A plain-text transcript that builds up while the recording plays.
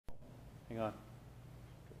Hang on.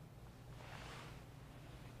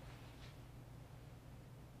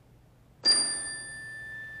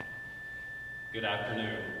 Good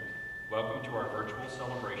afternoon. Welcome to our virtual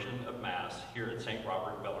celebration of Mass here at St.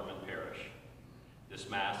 Robert Bellarmine Parish. This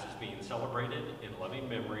Mass is being celebrated in loving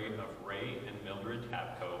memory of Ray and Mildred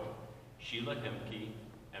Tapco, Sheila Hemke,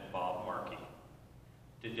 and Bob Markey.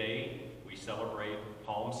 Today, we celebrate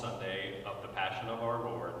Palm Sunday of the Passion of our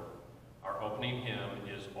Lord. Our opening hymn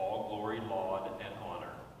is All Glory, Laud, and Honor.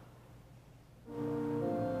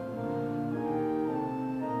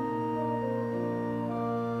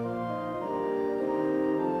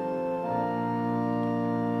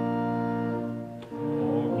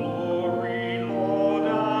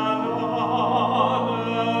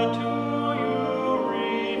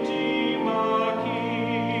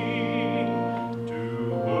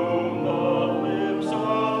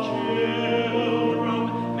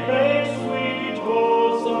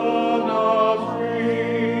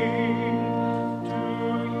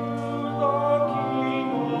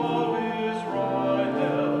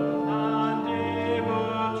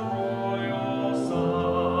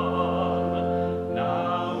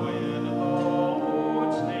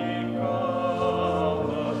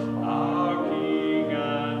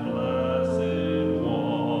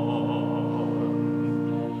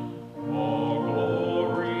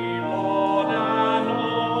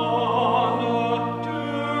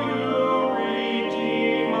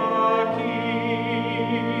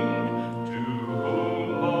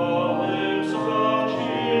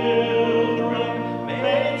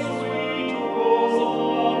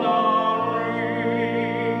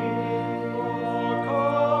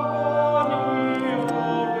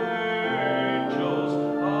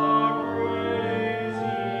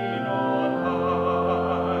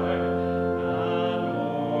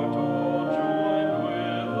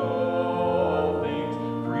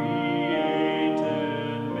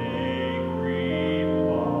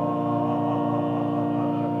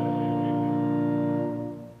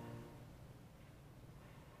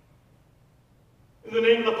 In the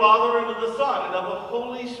name of the Father, and of the Son, and of the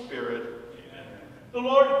Holy Spirit. Amen. The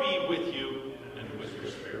Lord be with you. And with your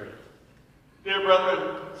spirit. Dear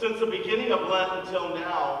brethren, since the beginning of Lent until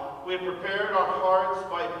now, we have prepared our hearts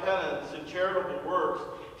by penance and charitable works.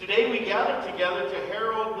 Today we gather together to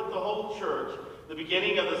herald with the whole Church the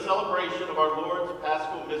beginning of the celebration of our Lord's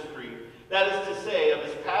Paschal mystery, that is to say, of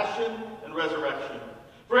his passion and resurrection.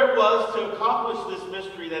 For it was to accomplish this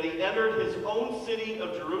mystery that he entered his own city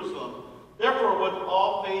of Jerusalem. Therefore, with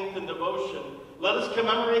all faith and devotion, let us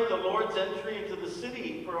commemorate the Lord's entry into the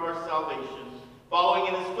city for our salvation, following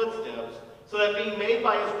in his footsteps, so that being made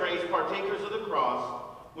by his grace partakers of the cross,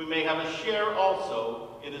 we may have a share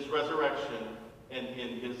also in his resurrection and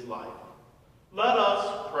in his life. Let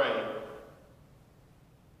us pray.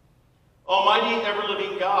 Almighty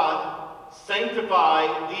ever-living God,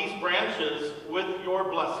 sanctify these branches with your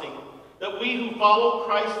blessing, that we who follow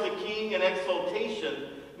Christ the King in exaltation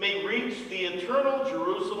may reach the eternal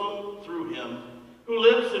Jerusalem through him, who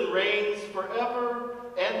lives and reigns forever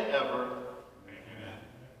and ever. Amen.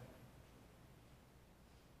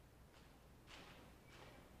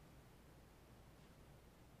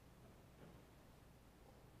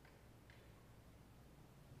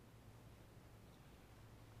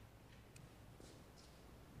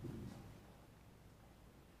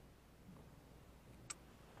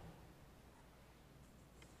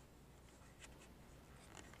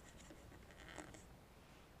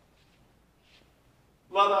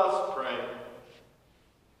 Let us pray.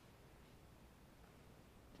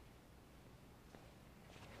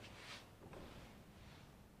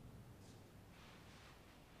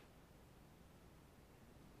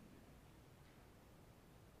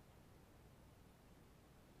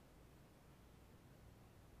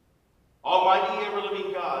 Almighty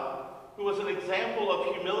ever-living God, who was an example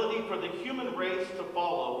of humility for the human race to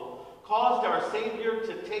follow, caused our Savior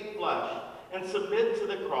to take flesh and submit to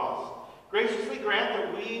the cross. Graciously grant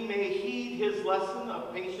that we may heed his lesson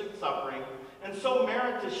of patient suffering and so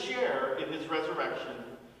merit to share in his resurrection,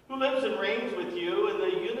 who lives and reigns with you in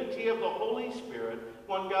the unity of the Holy Spirit,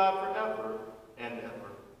 one God forever and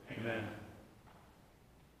ever. Amen.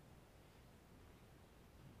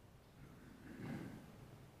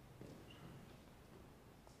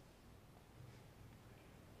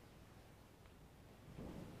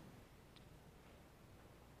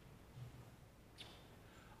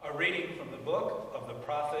 A reading from the book of the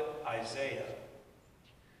prophet Isaiah.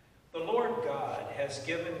 The Lord God has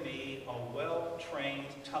given me a well-trained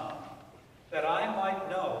tongue, that I might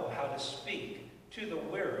know how to speak to the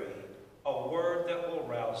weary a word that will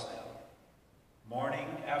rouse them. Morning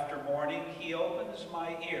after morning he opens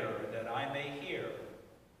my ear that I may hear.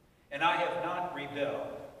 And I have not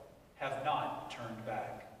rebelled, have not turned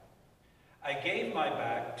back. I gave my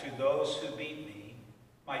back to those who beat me,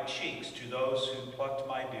 my cheeks to those who plucked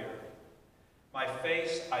my beard. My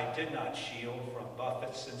face I did not shield from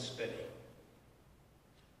buffets and spitting.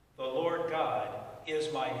 The Lord God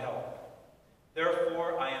is my help.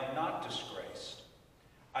 Therefore I am not disgraced.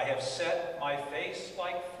 I have set my face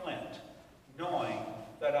like flint, knowing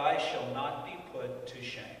that I shall not be put to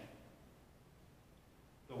shame.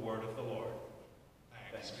 The word of the Lord.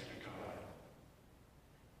 Thanks be to God.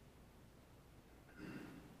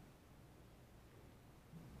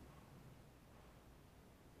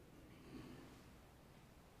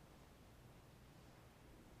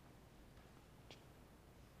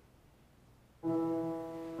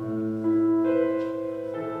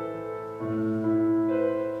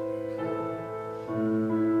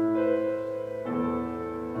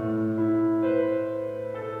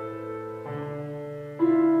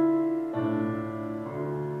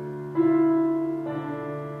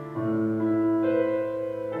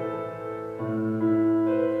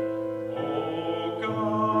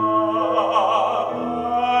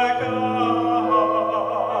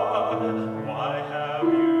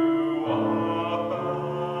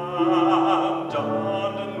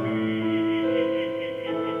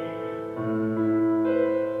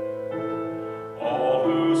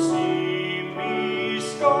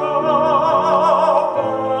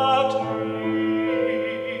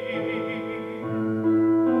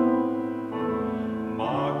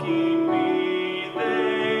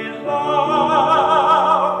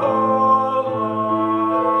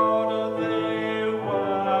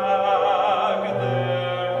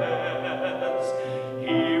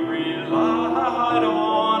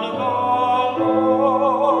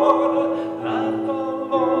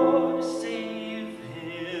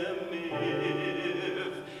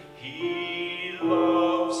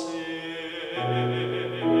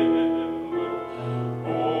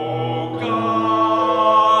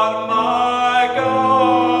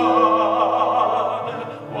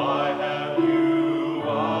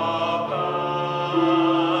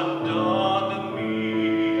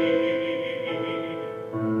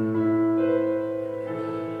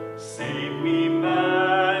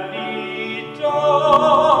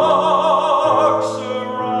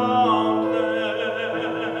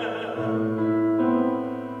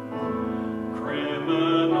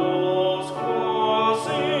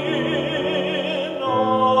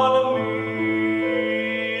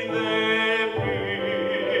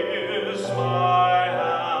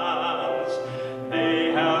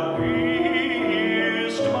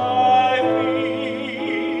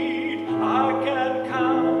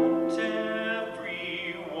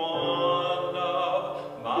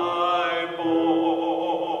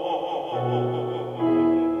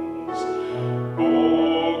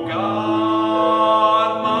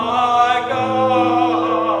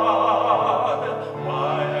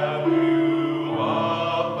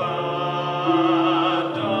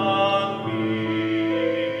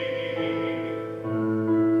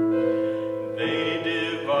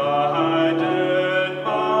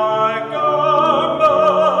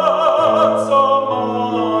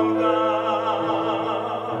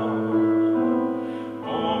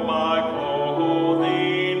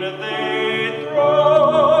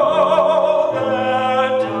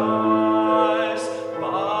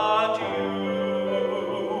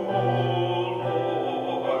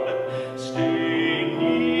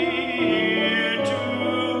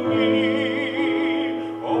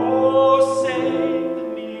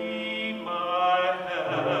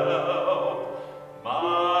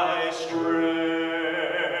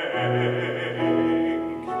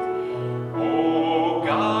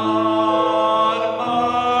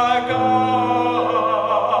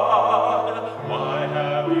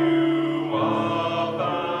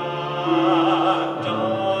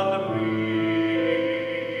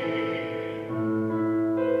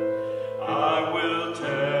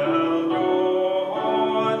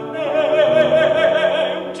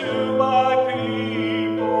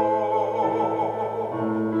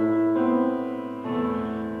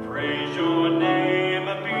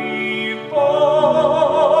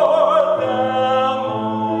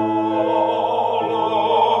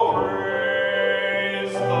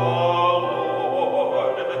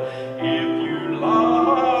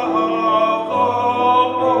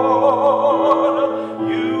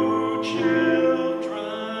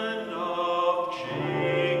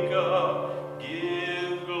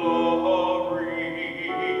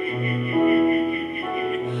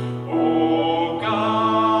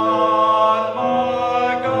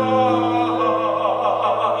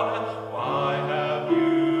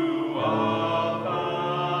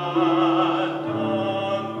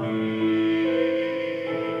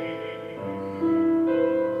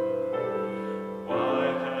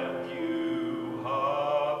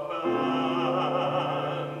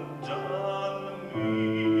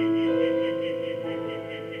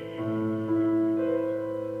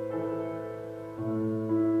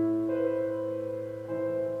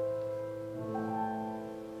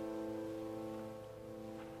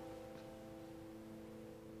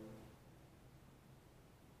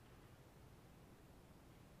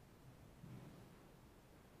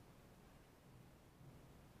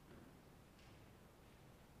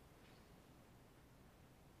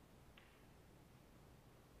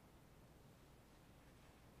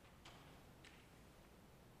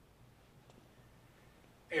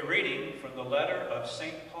 A reading from the letter of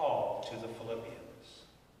St. Paul to the Philippians.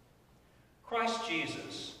 Christ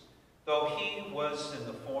Jesus, though he was in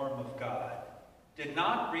the form of God, did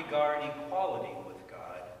not regard equality with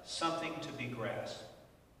God something to be grasped.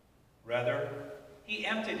 Rather, he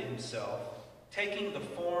emptied himself, taking the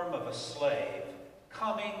form of a slave,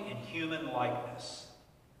 coming in human likeness,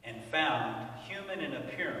 and found human in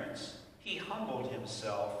appearance, he humbled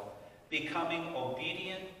himself, becoming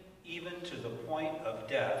obedient even to the point of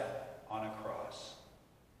death on a cross.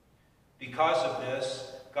 Because of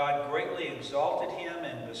this, God greatly exalted him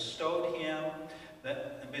and bestowed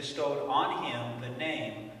on him the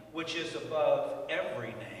name which is above every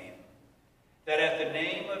name, that at the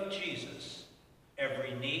name of Jesus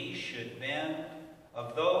every knee should bend,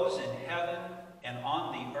 of those in heaven and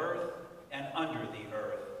on the earth and under the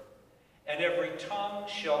earth, and every tongue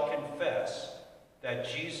shall confess that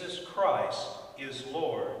Jesus Christ is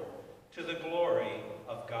Lord, to the glory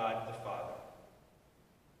of God the Father.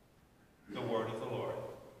 The word of the Lord.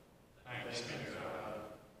 Thanks be to God.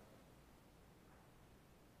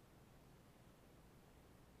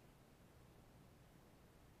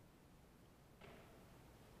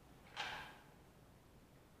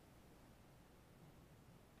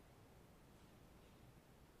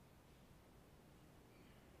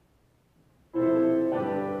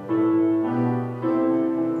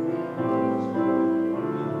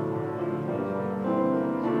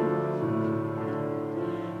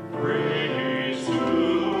 Praise to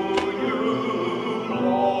you,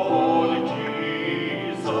 Lord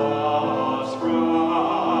Jesus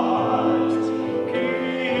Christ,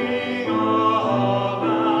 King of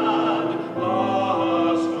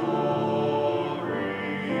endless glory.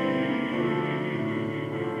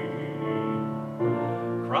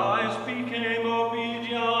 Christ became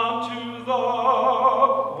obedient to the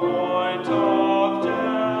point of death,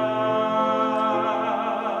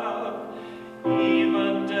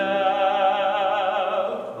 even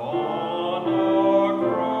death on a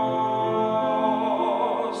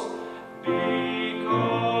cross.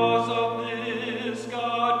 Because of this,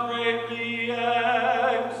 God greatly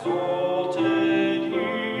exalted him,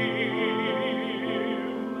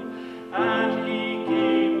 and he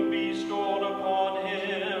bestowed upon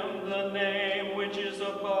him the name which is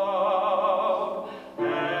above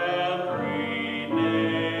every name.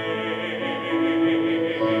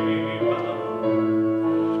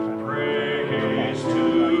 Praise to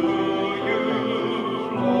you,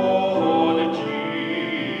 Lord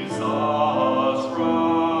Jesus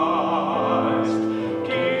Christ,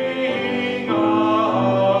 King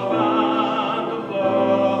of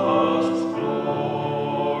endless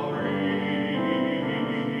glory.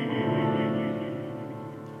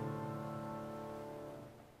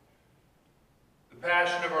 The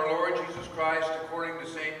Passion of our Lord Jesus Christ according to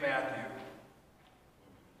St. Matthew.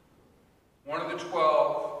 One of the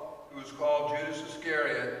 12, who was called Judas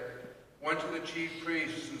Iscariot, went to the chief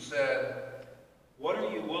priests and said, What are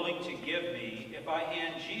you willing to give me if I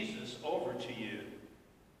hand Jesus over to you?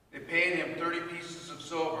 They paid him 30 pieces of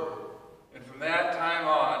silver, and from that time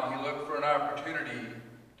on he looked for an opportunity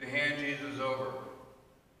to hand Jesus over.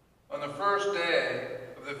 On the first day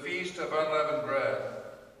of the Feast of Unleavened Bread,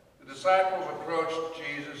 the disciples approached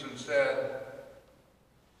Jesus and said,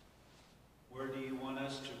 Where do you want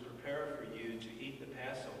us to prepare for you to eat the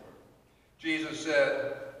Passover? Jesus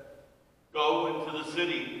said, Go into the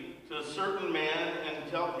city to a certain man and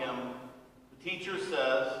tell him, the teacher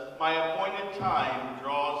says, my appointed time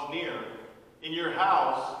draws near. In your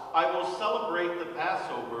house I will celebrate the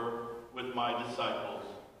Passover with my disciples.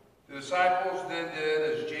 The disciples then did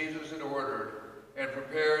as Jesus had ordered and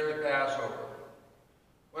prepared the Passover.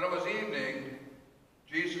 When it was evening,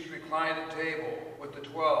 Jesus reclined at table with the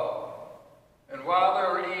 12. And while they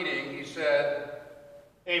were eating, he said,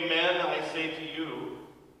 Amen, I say to you,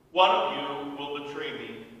 one of you will betray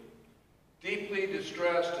me. Deeply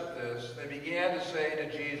distressed at this, they began to say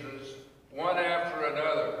to Jesus, one after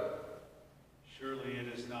another, Surely it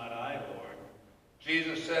is not I, Lord.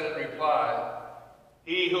 Jesus said in reply,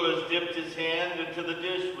 He who has dipped his hand into the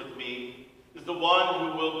dish with me is the one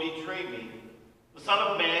who will betray me. The Son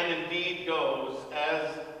of Man indeed goes,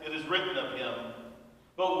 as it is written of him.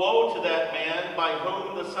 But woe to that man by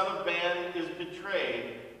whom the Son of Man is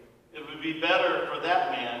betrayed. It would be better for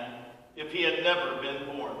that man if he had never been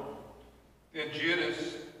born. Then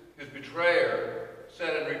Judas, his betrayer,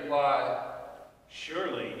 said in reply,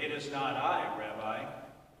 Surely it is not I, Rabbi.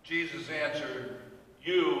 Jesus answered,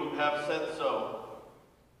 You have said so.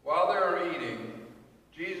 While they were eating,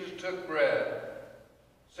 Jesus took bread,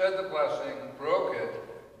 said the blessing, broke it,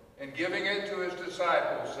 and giving it to his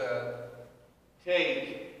disciples said,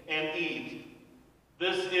 Take and eat.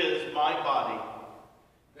 This is my body.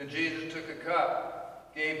 Then Jesus took a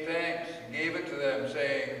cup, gave thanks, and gave it to them,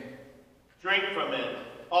 saying, Drink from it,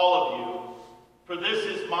 all of you, for this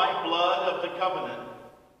is my blood of the covenant,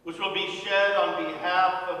 which will be shed on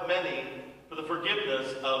behalf of many for the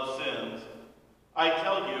forgiveness of sins. I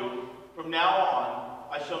tell you, from now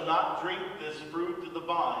on, I shall not drink this fruit of the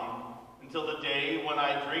vine until the day when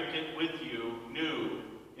I drink it with you new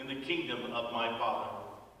in the kingdom of my Father.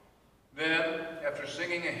 Then, after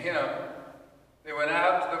singing a hymn, they went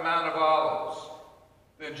out to the Mount of Olives.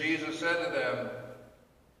 Then Jesus said to them,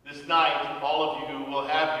 This night all of you will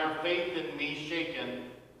have your faith in me shaken.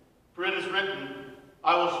 For it is written,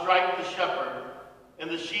 I will strike the shepherd, and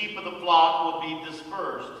the sheep of the flock will be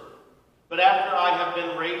dispersed. But after I have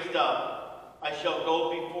been raised up, I shall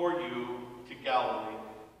go before you to Galilee.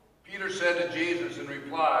 Peter said to Jesus in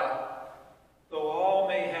reply, Though all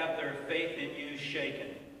may have their faith in you shaken,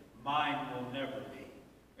 mine will never be.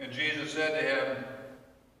 And Jesus said to him,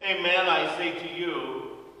 Amen, I say to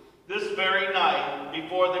you, this very night,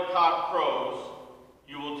 before the cock crows,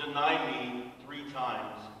 you will deny me 3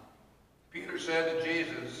 times. Peter said to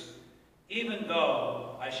Jesus, Even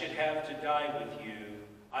though I should have to die with you,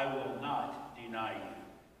 I will not deny you.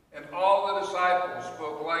 and all the disciples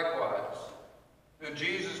spoke likewise. Then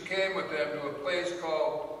Jesus came with them to a place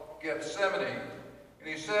called Gethsemane, and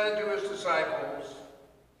he said to his disciples,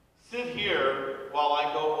 Sit here while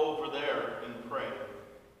I go over there and pray.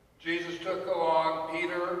 Jesus took along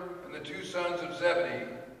Peter and the 2 sons of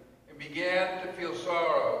Zebedee, and began to feel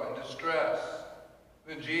sorrow and distress.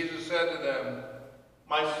 Then Jesus said to them,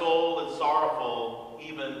 My soul is sorrowful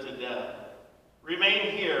even to death.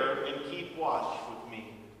 Remain here and keep watch with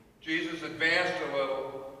me. Jesus advanced a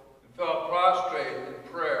little and fell prostrate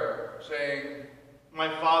in prayer, saying, My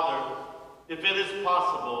Father, if it is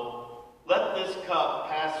possible, let this cup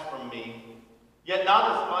pass from me, yet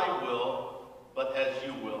not as my will, but as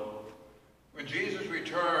you will. When Jesus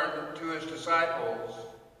returned to his disciples,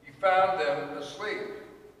 he found them asleep.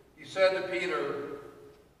 He said to Peter,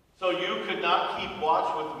 So you could not keep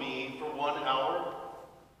watch with me for 1 hour?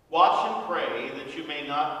 Watch and pray that you may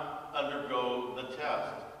not undergo the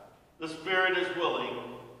test. The spirit is willing,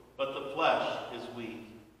 but the flesh is weak.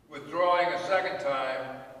 Withdrawing a second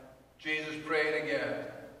time, Jesus prayed again.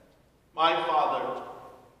 My Father,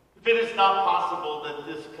 if it is not possible that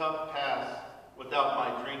this cup pass without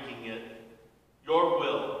my drinking it, your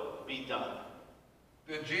will be done.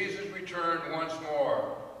 Then Jesus returned once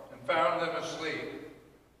more and found them asleep,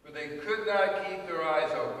 for they could not keep their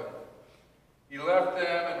eyes open. He left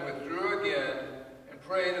them and withdrew again and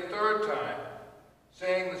prayed a 3rd time,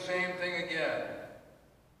 saying the same thing again.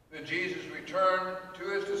 Then Jesus returned to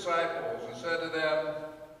his disciples and said to them,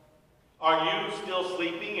 Are you still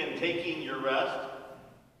sleeping and taking your rest?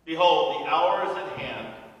 Behold, the hour is at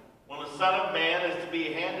hand, when the Son of Man is to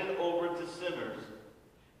be handed over to sinners.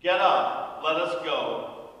 Get up, let us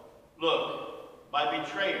go. Look, my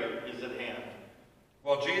betrayer is at hand.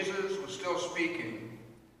 While Jesus was still speaking,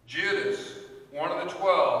 Judas, one of the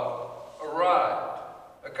 12, arrived,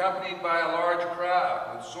 accompanied by a large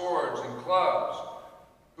crowd with swords and clubs,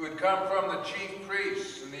 who had come from the chief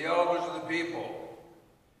priests and the elders of the people.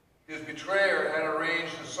 His betrayer had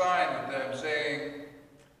arranged a sign with them, saying,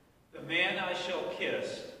 The man I shall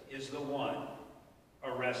kiss is the one.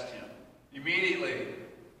 Arrest him. Immediately,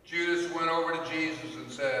 Judas went over to Jesus and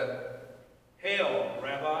said, Hail,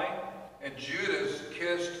 Rabbi. And Judas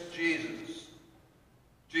kissed Jesus.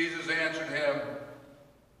 Jesus answered him,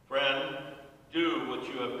 Friend, do what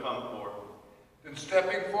you have come for. Then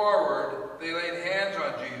stepping forward, they laid hands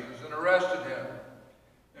on Jesus and arrested him.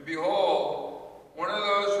 And behold, one of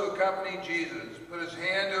those who accompanied Jesus put his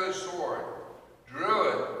hand to his sword, drew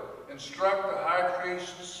it, and struck the high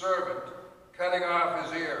priest's servant, cutting off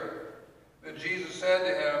his ear. Then Jesus said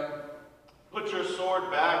to him, Put your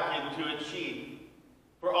sword back into its sheath,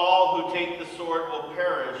 for all who take the sword will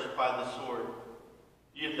perish by the sword.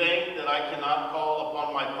 Do you think that I cannot call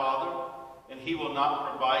upon my Father, and he will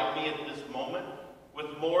not provide me at this moment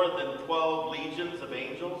with more than 12 legions of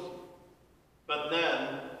angels? But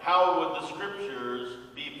then, how would the scriptures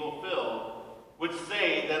be fulfilled, which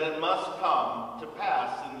say that it must come to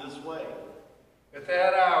pass in this way? At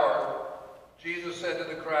that hour, Jesus said to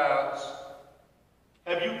the crowds,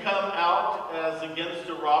 Have you come out as against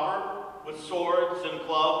a robber with swords and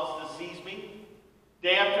clubs to seize me?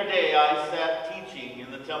 Day after day I sat teaching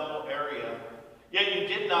in the temple area, yet you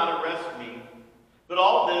did not arrest me. But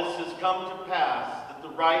all this has come to pass that the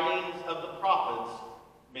writings of the prophets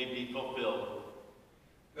may be fulfilled.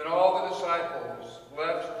 Then all the disciples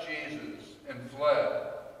left Jesus and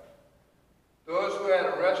fled. Those who had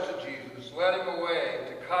arrested Jesus led him away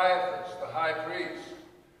to Caiaphas, the high priest,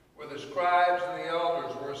 where the scribes and the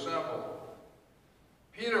elders were assembled.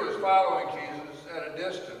 Peter was following Jesus at a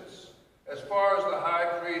distance, as far as the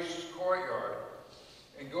high priest's courtyard.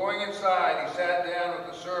 And going inside, he sat down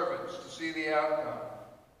with the servants to see the outcome.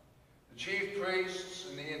 The chief priests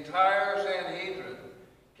and the entire Sanhedrin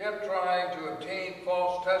kept trying to obtain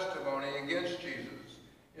false testimony against Jesus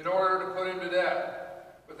in order to put him to death,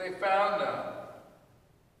 but they found none,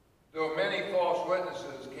 though many false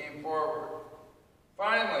witnesses came forward.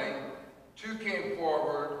 Finally, two came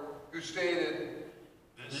forward who stated,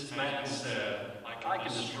 This man said, I can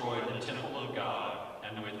destroy the temple of God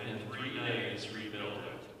and within 3 days rebuild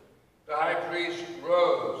it. The high priest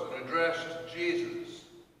rose and addressed Jesus.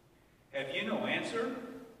 Have you no answer?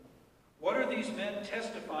 What are these men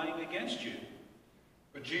testifying against you?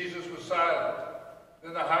 But Jesus was silent.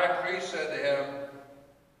 Then the high priest said to him,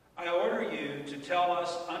 I order you to tell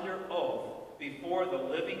us under oath before the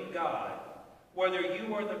living God whether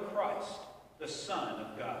you are the Christ, the Son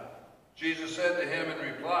of God. Jesus said to him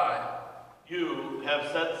in reply, You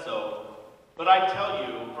have said so. But I tell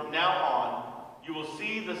you, from now on, you will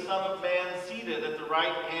see the Son of Man seated at the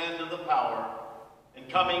right hand of the power and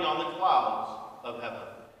coming on the clouds of heaven.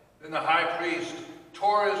 Then the high priest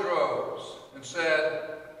tore his robes and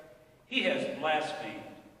said, He has blasphemed.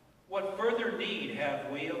 What further need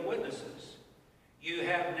have we of witnesses? You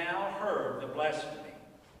have now heard the blasphemy.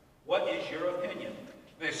 What is your opinion?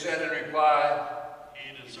 They said in reply,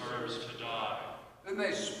 He deserves to die. Then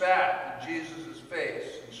they spat in Jesus'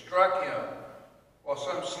 face and struck him, while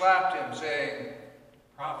some slapped him, saying,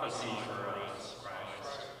 Prophesy for us,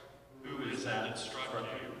 Christ. Who is that struck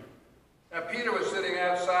you? Now Peter was sitting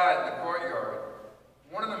outside in the courtyard.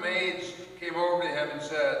 One of the maids came over to him and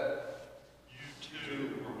said, You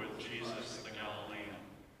too were with Jesus the Galilean.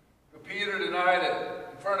 But Peter denied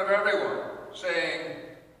it in front of everyone, saying,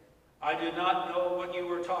 I do not know what you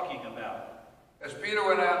were talking about. As Peter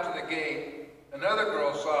went out to the gate, another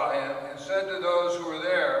girl saw him and said to those who were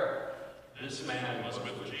there, This man was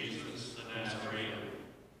with Jesus the Nazarene.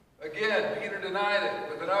 Again, Peter denied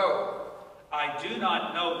it with an oath. I do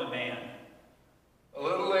not know the man. A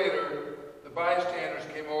little later, the bystanders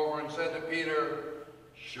came over and said to Peter,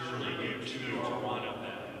 Surely you too are one of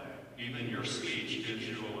them. Even your speech gives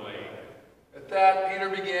you away. At that, Peter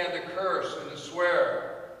began to curse and to swear.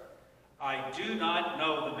 I do not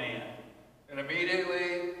know the man. And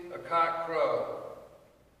immediately a cock crowed.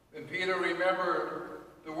 Then Peter remembered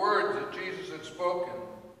the words that Jesus had spoken.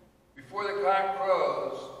 Before the cock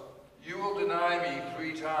crows, you will deny me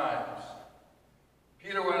 3 times.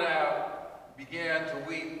 Peter went out and began to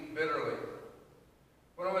weep bitterly.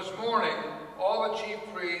 When it was morning, all the chief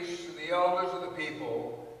priests and the elders of the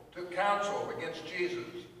people took counsel against Jesus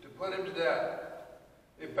to put him to death.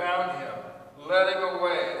 They bound him, led him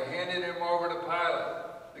away, and handed him over to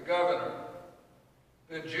Pilate, the governor.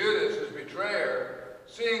 Then Judas, his betrayer,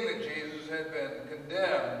 seeing that Jesus had been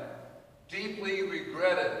condemned, deeply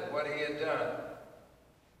regretted what he had done.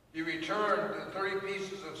 He returned the 30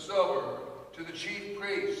 pieces of silver to the chief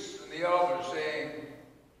priests and the elders, saying,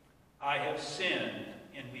 I have sinned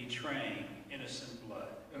in betraying innocent blood.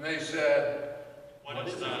 and they said, What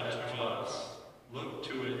is that to us? Look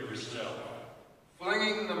to it yourself.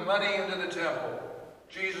 flinging the money into the temple,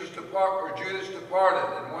 Judas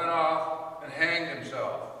departed and went off and hanged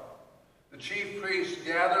himself. The chief priests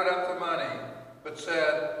gathered up the money, but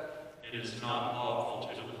said, It is not lawful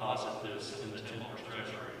to deposit this in the temple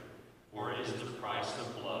treasury, for it is the price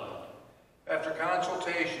of blood. After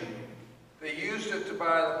consultation, they used it to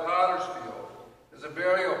buy the potter's field as a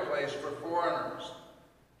burial place for foreigners.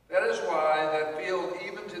 That is why that field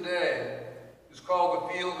even today is called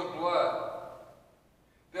the Field of Blood.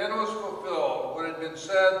 Then was fulfilled what had been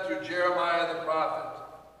said through Jeremiah the prophet.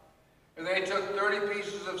 And they took 30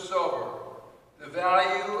 pieces of silver, the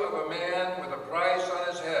value of a man with a price on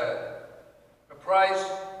his head, a price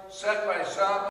set by some